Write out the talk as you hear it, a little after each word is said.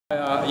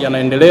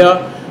Yanaendelea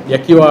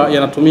yakiwa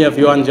yanatumia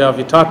viwanja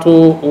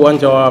vitatu: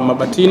 uwanja wa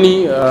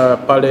Mabatini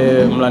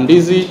pale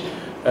Mlandizi,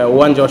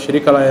 uwanja wa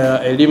shirika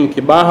la elimu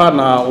Kibaha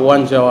na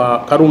uwanja wa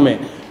Karume.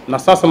 Na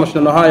sasa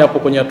mashindano haya yapo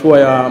kwenye hatua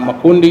ya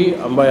makundi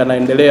ambayo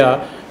yanaendelea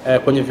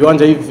kwenye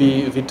viwanja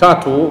hivi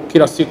vitatu.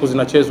 Kila siku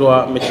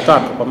zinachezwa mechi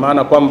tatu, kwa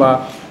maana kwamba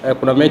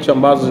kuna mechi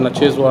ambazo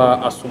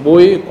zinachezwa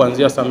asubuhi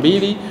kuanzia saa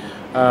 2,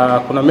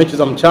 kuna mechi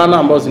za mchana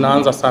ambazo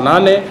zinaanza saa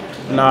 8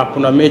 na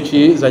kuna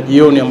mechi za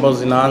jioni ambazo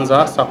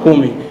zinaanza saa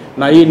 10,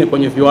 na hii ni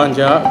kwenye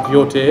viwanja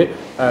vyote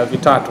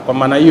vitatu. Kwa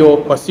maana hiyo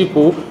kwa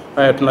siku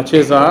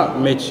tunacheza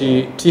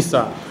mechi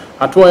 9.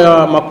 Hatua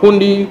ya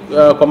makundi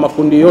kwa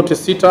makundi yote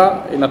 6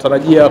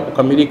 inatarajia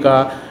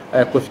kukamilika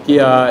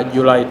kufikia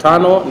Julai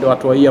 5, ndio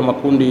hatua hii ya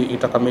makundi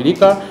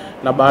itakamilika,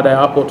 na baada ya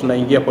hapo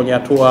tunaingia kwenye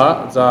hatua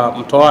za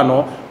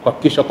mtoano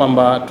kuhakikisha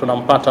kwamba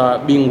tunampata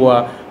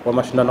bingwa wa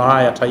mashindano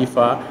haya ya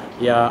taifa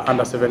ya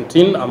Under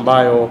 17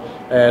 ambayo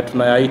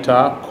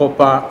tunayaita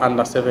Copa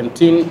Under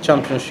 17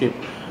 Championship.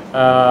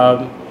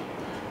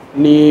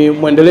 Ni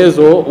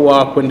mwendelezo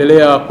wa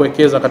kuendelea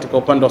kuwekeza katika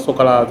upande wa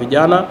soka la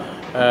vijana.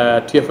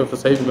 TFF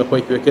sasa hivi imekuwa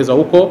ikiwekeza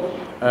huko.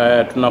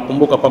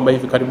 Tunakumbuka kwamba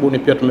hivi karibuni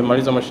pia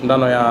tumemaliza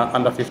mashindano ya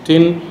Under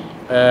 15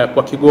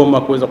 kwa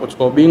Kigoma kuweza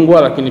kuchukua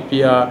ubingwa, lakini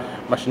pia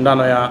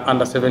mashindano ya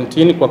Under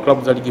 17 kwa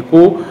klabu za ligi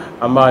kuu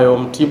ambayo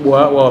Mtibwa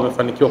wao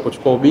wamefanikiwa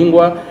kuchukua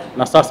ubingwa,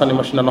 na sasa ni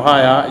mashindano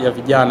haya ya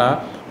vijana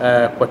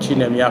kwa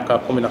chini ya miaka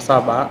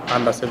 17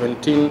 Under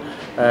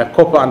 17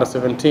 Copa Under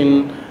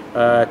 17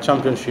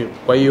 Championship.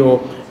 Kwa hiyo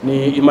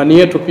ni imani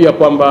yetu pia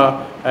kwamba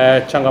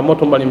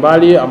changamoto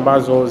mbalimbali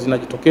ambazo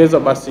zinajitokeza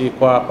basi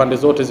kwa pande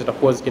zote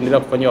zitakuwa zikiendelea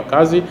kufanywa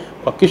kazi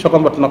kuhakikisha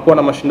kwamba tunakuwa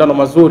na mashindano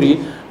mazuri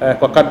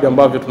kwa kadri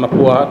ambavyo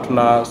tunakuwa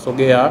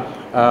tunasogea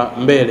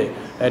mbele.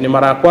 Ni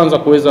mara ya kwanza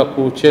kuweza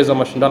kucheza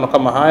mashindano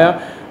kama haya.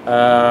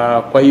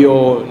 Kwa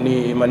hiyo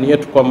ni imani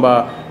yetu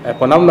kwamba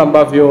kwa namna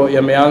ambavyo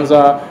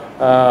yameanza,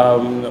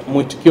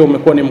 mwitikio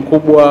umekuwa ni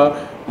mkubwa.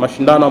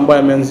 Mashindano ambayo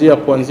yameanzia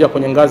kuanzia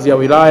kwenye ngazi ya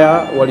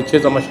wilaya,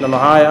 walicheza mashindano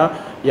haya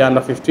ya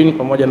Under 15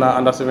 pamoja na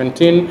Under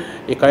 17,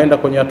 ikaenda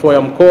kwenye hatua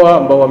ya mkoa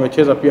ambao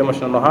wamecheza pia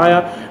mashindano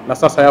haya, na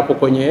sasa yapo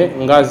kwenye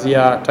ngazi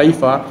ya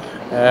taifa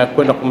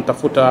kwenda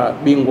kumtafuta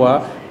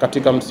bingwa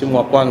katika msimu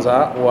wa kwanza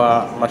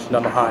wa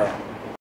mashindano haya.